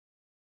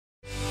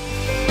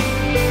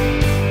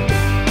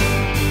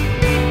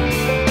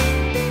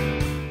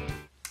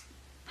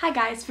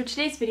Hi guys, for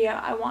today's video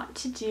I want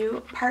to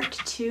do part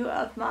 2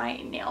 of my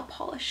nail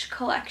polish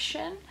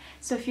collection.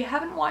 So if you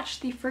haven't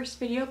watched the first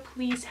video,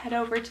 please head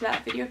over to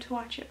that video to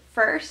watch it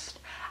first.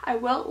 I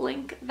will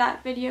link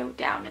that video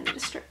down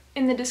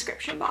in the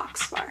description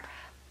box bar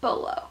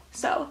below.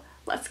 So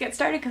let's get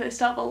started because I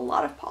still have a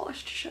lot of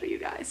polish to show you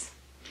guys.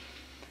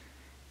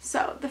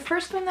 So the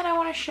first one that I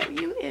want to show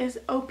you is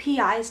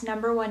OPI's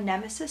 #1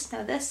 Nemesis.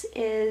 Now this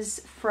is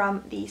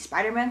from the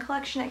Spider-Man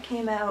collection that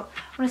came out,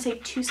 I want to say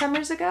 2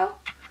 summers ago.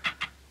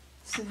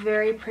 It's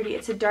very pretty.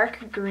 It's a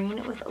dark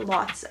green with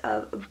lots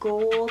of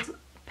gold,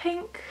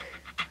 pink,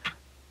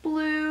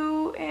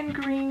 blue, and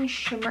green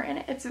shimmer in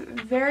it. It's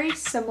very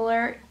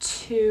similar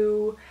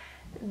to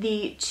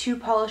the 2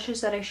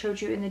 polishes that I showed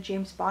you in the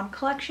James Bond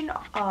collection.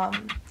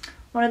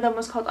 One of them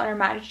was called On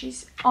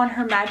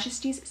Her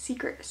Majesty's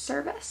Secret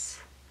Service.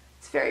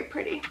 Very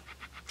pretty.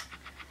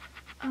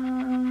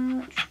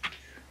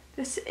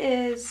 This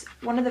is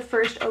one of the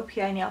first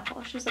OPI nail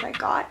polishes that I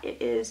got. It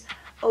is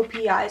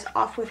OPI's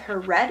Off With Her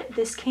Red.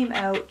 This came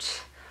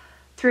out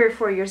 3 or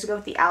 4 years ago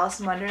with the Alice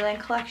in Wonderland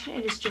collection.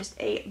 It is just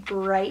a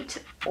bright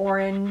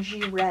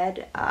orangey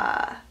red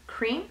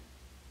cream.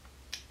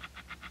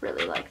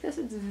 Really like this.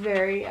 It's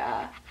very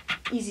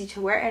easy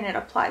to wear and it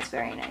applies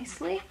very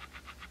nicely.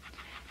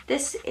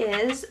 This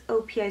is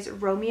OPI's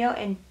Romeo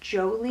and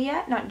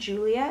Juliet, not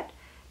Juliet.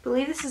 I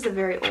believe this is a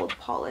very old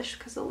polish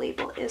because the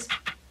label is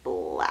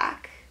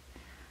black.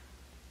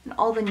 And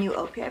all the new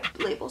OPI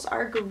labels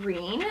are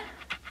green.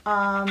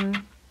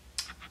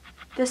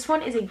 This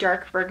one is a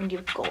dark burgundy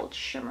with gold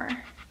shimmer.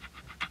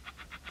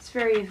 It's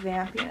very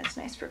vampy and it's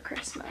nice for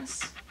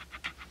Christmas.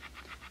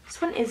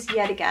 This one is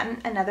yet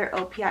again another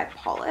OPI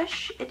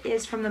polish. It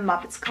is from the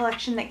Muppets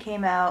collection that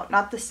came out,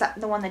 not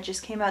the one that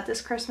just came out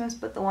this Christmas,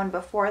 but the one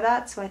before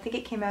that. So I think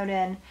it came out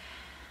in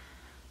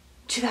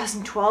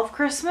 2012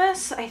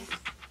 Christmas, I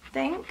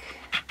think.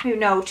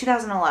 No,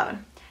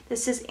 2011.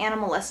 This is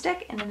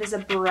Animalistic and it is a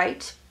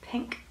bright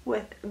pink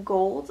with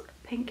gold,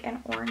 pink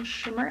and orange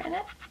shimmer in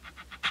it.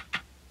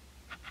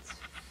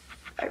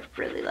 I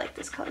really like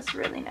this color. It's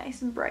really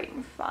nice and bright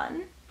and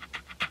fun.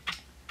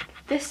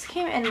 This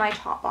came in my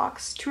top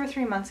box 2 or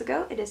 3 months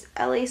ago. It is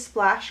LA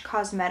Splash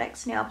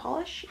Cosmetics nail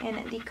polish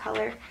in the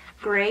color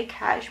Gray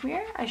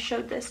Cashmere. I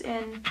showed this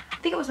in, I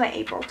think it was my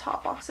April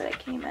top box that it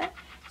came in.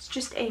 It's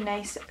just a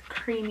nice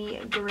creamy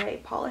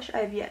gray polish. I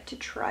have yet to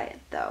try it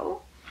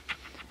though.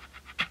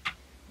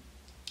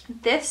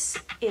 This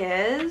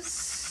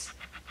is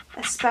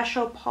a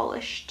special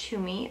polish to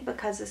me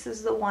because this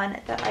is the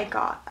one that I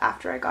got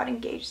after I got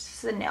engaged.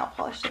 This is a nail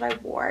polish that I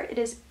wore. It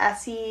is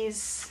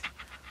Essie's,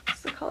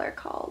 what's the color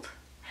called?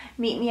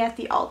 Meet Me at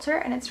the Altar,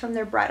 and it's from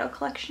their bridal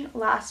collection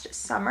last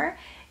summer.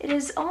 It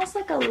is almost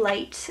like a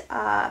light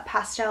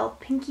pastel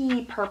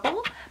pinky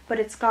purple, but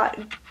it's got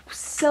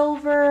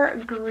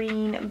silver,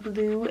 green,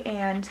 blue,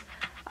 and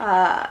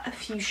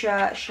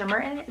fuchsia shimmer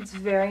in it. It's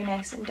very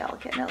nice and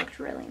delicate and it looked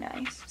really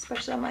nice,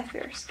 especially on my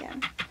fair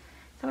skin.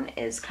 This one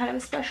is kind of a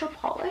special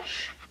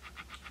polish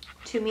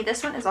to me.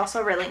 This one is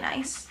also really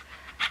nice.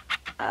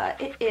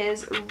 It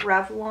is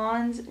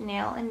Revlon's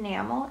Nail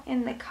Enamel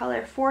in the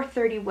color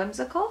 430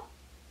 Whimsical.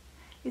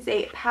 It's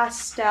a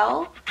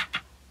pastel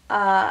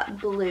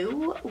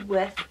blue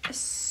with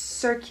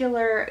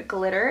circular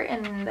glitter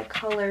in the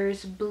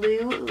colors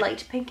blue,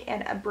 light pink,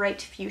 and a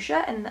bright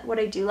fuchsia. And what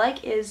I do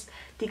like is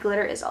the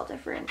glitter is all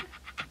different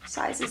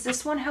sizes.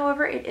 This one,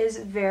 however, it is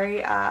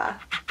very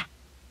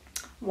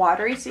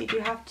watery, so you do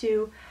have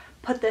to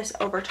put this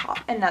over top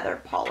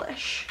another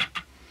polish.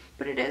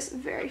 But it is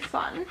very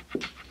fun.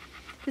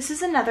 This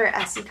is another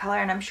Essie color,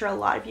 and I'm sure a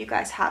lot of you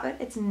guys have it.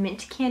 It's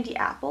Mint Candy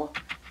Apple.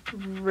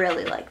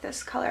 Really like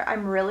this color.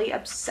 I'm really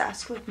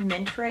obsessed with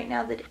mint right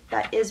now.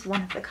 That is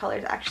one of the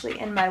colors actually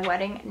in my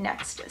wedding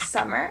next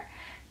summer.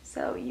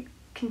 So you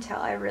can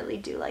tell I really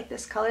do like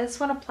this color. This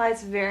one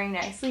applies very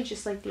nicely,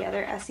 just like the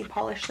other Essie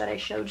polish that I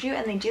showed you,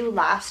 and they do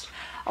last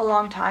a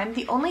long time.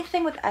 The only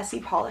thing with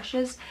Essie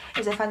polishes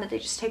is I find that they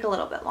just take a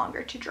little bit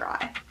longer to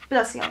dry, but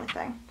that's the only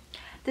thing.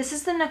 This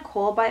is the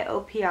Nicole by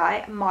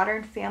OPI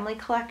Modern Family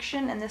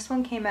Collection, and this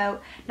one came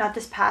out not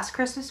this past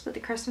Christmas, but the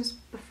Christmas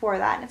before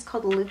that, and it's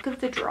called Luke of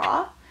the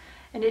Draw,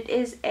 and it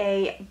is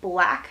a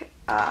black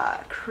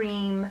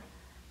cream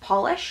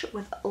polish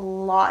with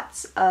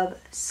lots of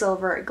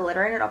silver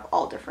glitter in it of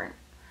all different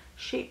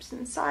shapes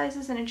and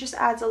sizes, and it just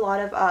adds a lot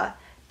of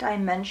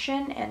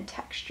dimension and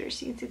texture.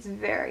 See, it's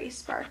very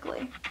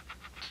sparkly.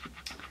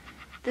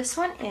 This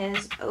one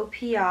is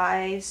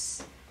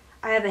OPI's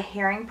I Have a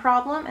Herring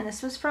Problem, and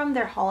this was from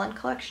their Holland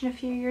collection a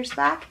few years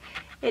back.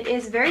 It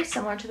is very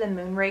similar to the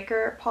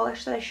Moonraker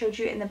polish that I showed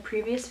you in the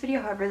previous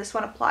video, however this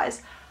one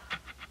applies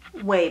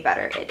way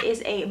better. It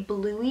is a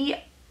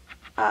bluey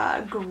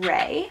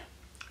gray,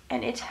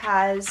 and it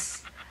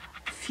has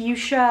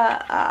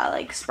fuchsia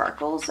like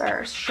sparkles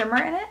or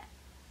shimmer in it.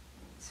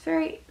 It's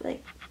very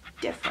like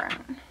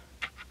different,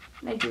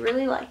 and I do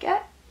really like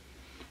it.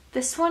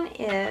 This one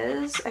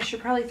is, I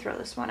should probably throw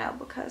this one out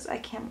because I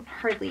can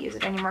hardly use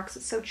it anymore because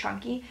it's so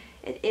chunky.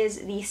 It is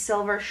the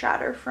Silver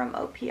Shatter from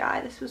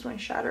OPI. This was when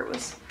Shatter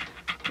was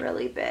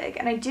really big.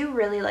 And I do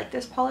really like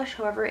this polish,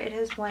 however, it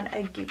has won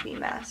a goopy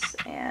mess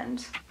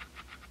and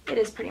it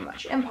is pretty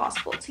much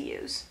impossible to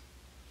use.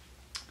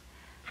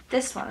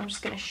 This one, I'm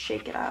just going to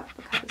shake it up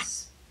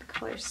because the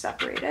color is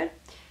separated.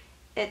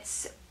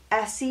 It's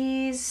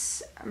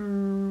Essie's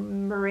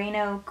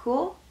Merino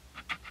Cool.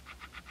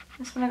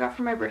 This one I got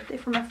for my birthday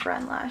from a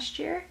friend last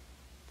year.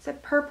 It's a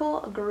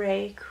purple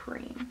gray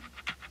cream.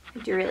 I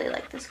do really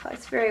like this color.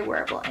 It's very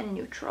wearable and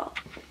neutral.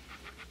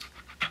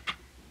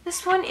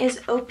 This one is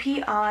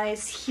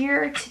OPI's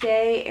Here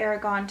Today,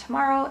 Aragon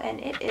Tomorrow, and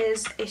it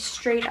is a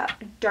straight up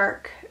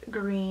dark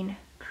green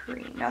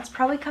cream. Now it's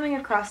probably coming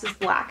across as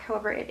black,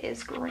 however it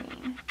is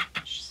green.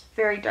 It's just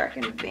very dark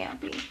and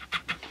vampy.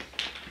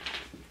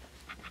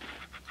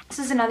 This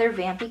is another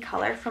vampy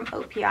color from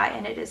OPI,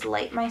 and it is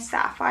Light My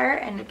Sapphire,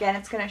 and again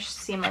it's going to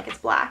seem like it's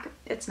black.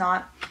 It's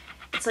not.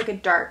 It's like a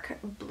dark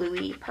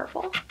bluey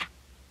purple.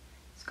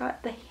 It's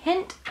got the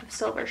hint of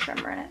silver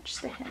shimmer in it,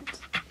 just a hint.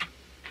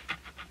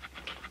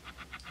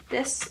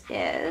 This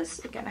is,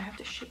 again I have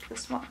to shake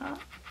this one up.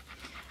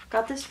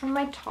 Got this from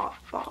my top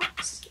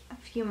box a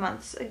few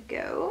months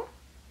ago,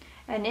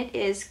 and it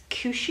is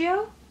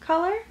Cuscio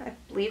color. I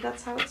believe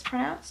that's how it's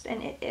pronounced,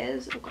 and it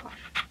is, oh gosh,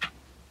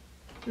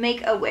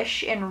 Make a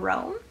Wish in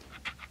Rome.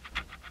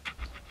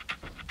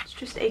 It's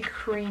just a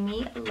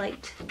creamy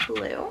light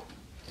blue.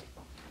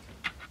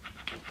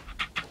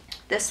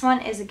 This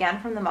one is again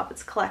from the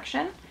Muppets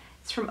collection.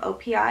 It's from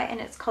OPI and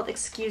it's called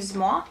Excuse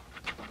Moi.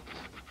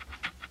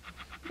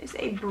 It's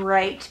a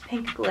bright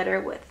pink glitter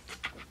with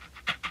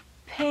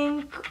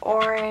pink,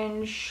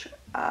 orange,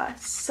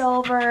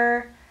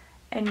 silver,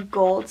 and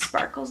gold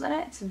sparkles in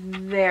it. It's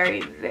very,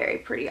 very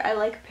pretty. I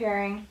like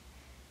pairing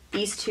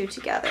these two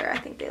together. I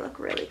think they look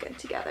really good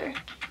together.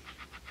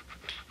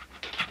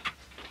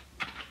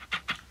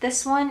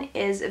 This one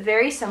is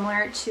very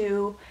similar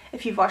to,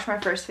 if you've watched my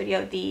first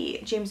video, the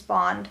James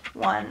Bond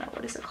one.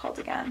 What is it called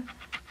again?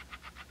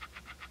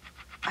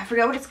 I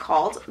forget what it's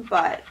called,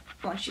 but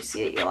once you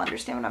see it, you'll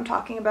understand what I'm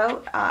talking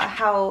about.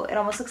 How it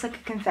almost looks like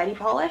a confetti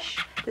polish.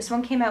 This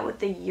one came out with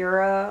the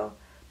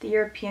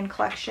European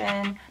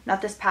collection,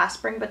 not this past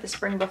spring, but the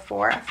spring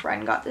before. A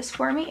friend got this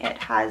for me. It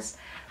has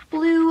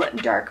blue,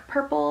 dark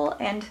purple,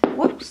 and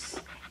whoops,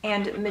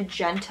 and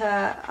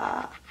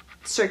magenta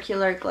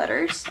circular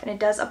glitters, and it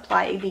does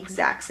apply the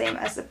exact same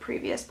as the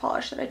previous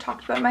polish that I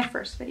talked about in my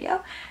first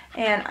video.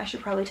 And I should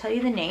probably tell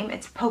you the name.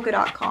 It's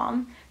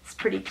Polka.com. It's a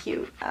pretty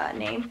cute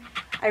name.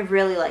 I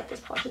really like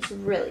this polish. It's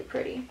really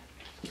pretty.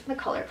 The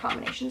color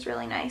combination is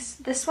really nice.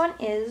 This one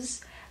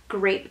is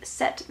Grape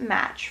Set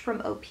Match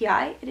from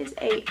OPI. It is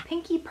a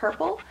pinky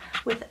purple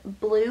with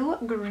blue,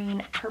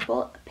 green,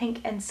 purple,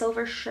 pink, and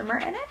silver shimmer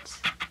in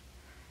it.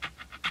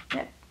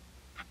 It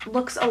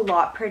looks a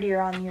lot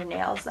prettier on your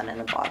nails than in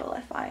the bottle,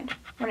 I find.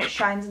 When it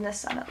shines in the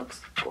sun, it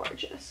looks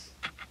gorgeous.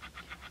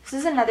 This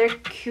is another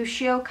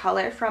Cuscio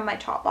color from my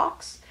top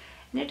box,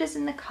 and it is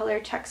in the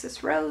color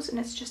Texas Rose, and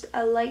it's just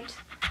a light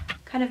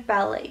kind of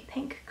ballet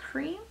pink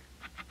cream.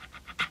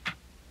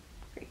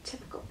 Very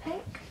typical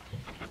pink.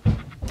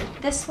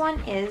 This one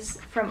is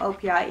from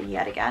OPI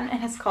yet again,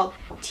 and it's called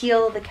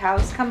Teal the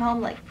Cows Come Home,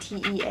 like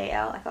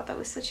T-E-A-L. I thought that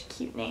was such a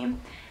cute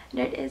name. And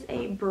it is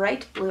a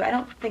bright blue. I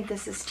don't think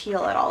this is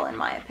teal at all in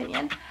my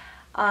opinion.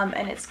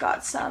 And it's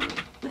got some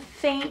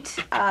faint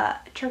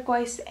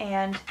turquoise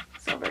and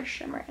silver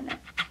shimmer in it.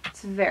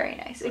 It's very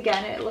nice.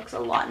 Again, it looks a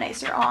lot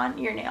nicer on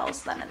your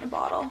nails than in the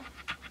bottle.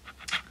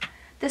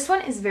 This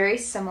one is very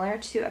similar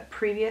to a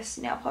previous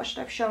nail polish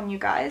that I've shown you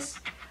guys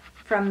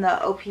from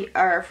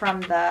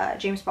the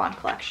James Bond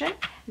collection.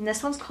 And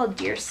this one's called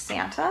Dear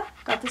Santa.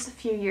 Got this a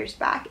few years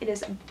back. It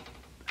is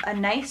a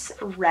nice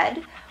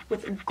red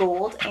with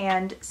gold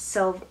and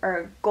silver,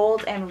 or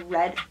gold and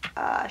red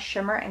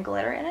shimmer and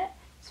glitter in it.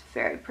 It's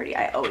very pretty.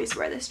 I always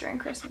wear this during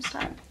Christmas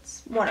time.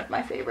 It's one of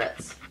my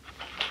favorites.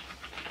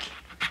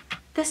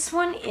 This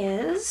one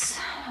is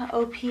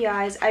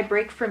OPI's I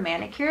Break for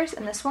Manicures,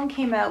 and this one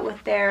came out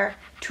with their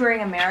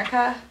Touring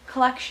America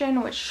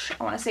collection, which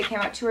I want to say came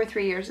out 2 or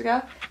 3 years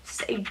ago.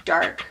 It's a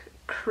dark,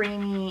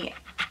 creamy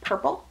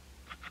purple.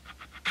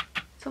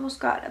 It's almost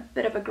got a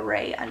bit of a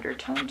gray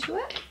undertone to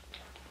it.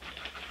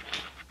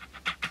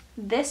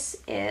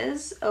 This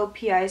is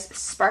OPI's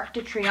Spark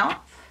de Triomphe,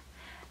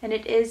 and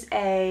it is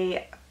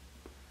a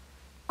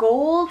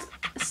gold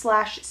 /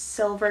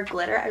 silver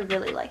glitter. I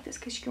really like this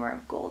because you can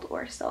wear gold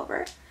or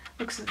silver.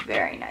 Looks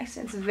very nice,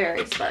 and it's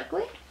very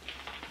sparkly.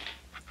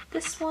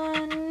 This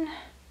one,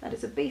 that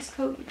is a base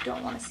coat. You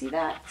don't want to see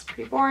that. It's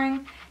pretty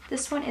boring.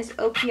 This one is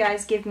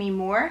OPI's Give Me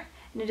More,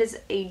 and it is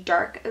a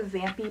dark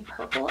vampy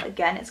purple.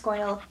 Again, it's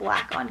going to look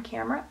black on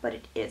camera, but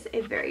it is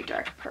a very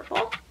dark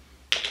purple.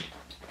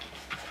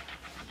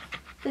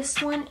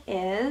 This one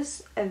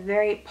is a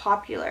very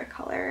popular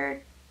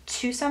color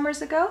 2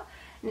 summers ago,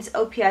 and it's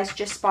OPI's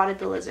Just Spotted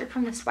the Lizard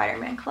from the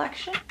Spider-Man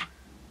collection.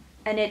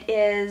 And it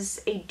is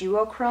a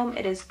duochrome.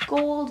 It is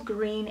gold,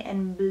 green,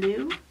 and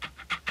blue.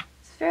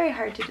 It's very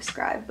hard to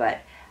describe, but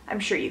I'm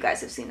sure you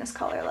guys have seen this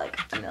color like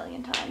a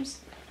million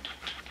times.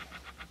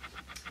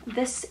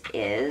 This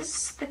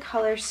is the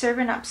color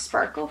 7up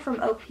Sparkle from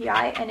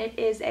OPI, and it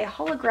is a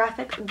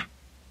holographic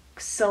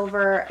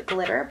silver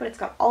glitter, but it's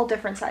got all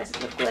different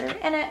sizes of glitter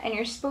in it, and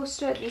you're supposed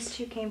to, these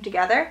two came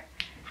together,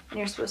 and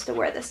you're supposed to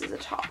wear this as a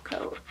top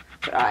coat,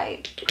 but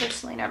I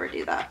personally never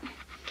do that.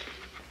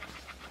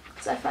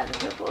 So I find the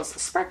purple is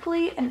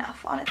sparkly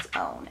enough on its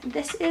own.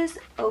 This is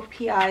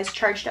OPI's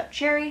Charged Up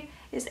Cherry.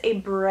 Is a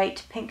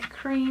bright pink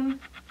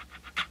cream.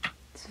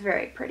 It's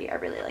very pretty. I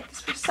really like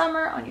this for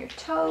summer on your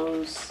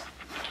toes.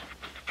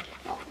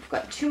 Oh, I've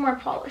got two more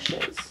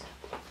polishes.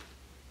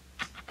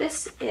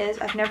 This is,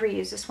 I've never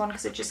used this one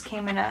because it just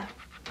came in a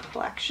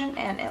collection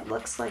and it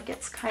looks like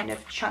it's kind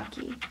of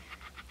chunky.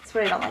 That's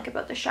what I don't like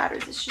about the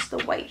shatters. It's just the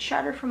white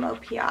shatter from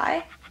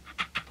OPI.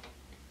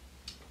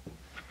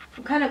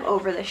 I'm kind of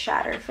over the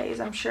shatter phase.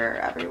 I'm sure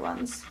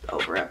everyone's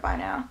over it by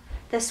now.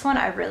 This one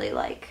I really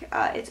like.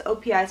 It's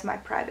OPI's My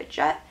Private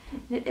Jet.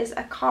 It is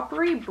a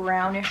coppery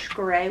brownish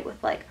gray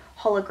with like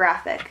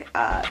holographic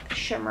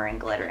shimmering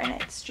glitter in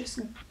it. It's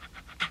just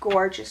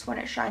gorgeous when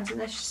it shines in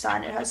the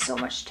sun. It has so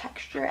much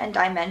texture and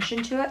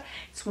dimension to it.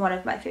 It's one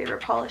of my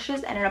favorite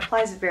polishes, and it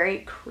applies very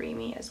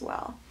creamy as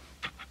well.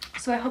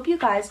 So I hope you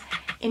guys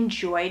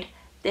enjoyed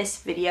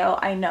this video.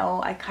 I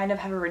know I kind of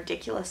have a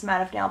ridiculous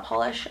amount of nail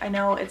polish. I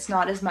know it's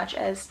not as much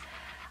as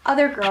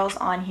other girls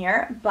on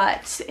here,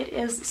 but it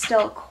is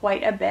still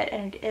quite a bit,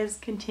 and it is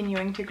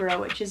continuing to grow,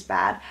 which is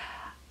bad.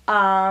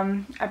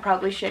 I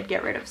probably should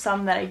get rid of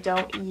some that I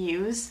don't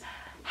use.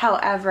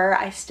 However,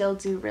 I still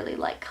do really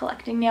like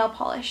collecting nail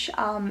polish.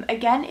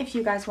 Again, if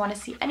you guys want to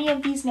see any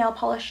of these nail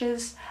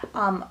polishes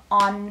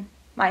on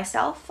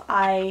myself,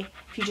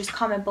 if you just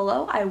comment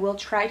below, I will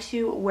try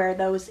to wear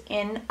those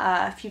in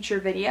a future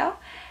video.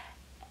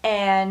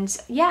 And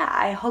yeah,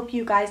 I hope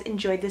you guys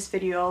enjoyed this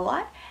video a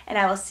lot, and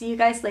I will see you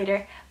guys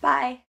later.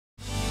 Bye!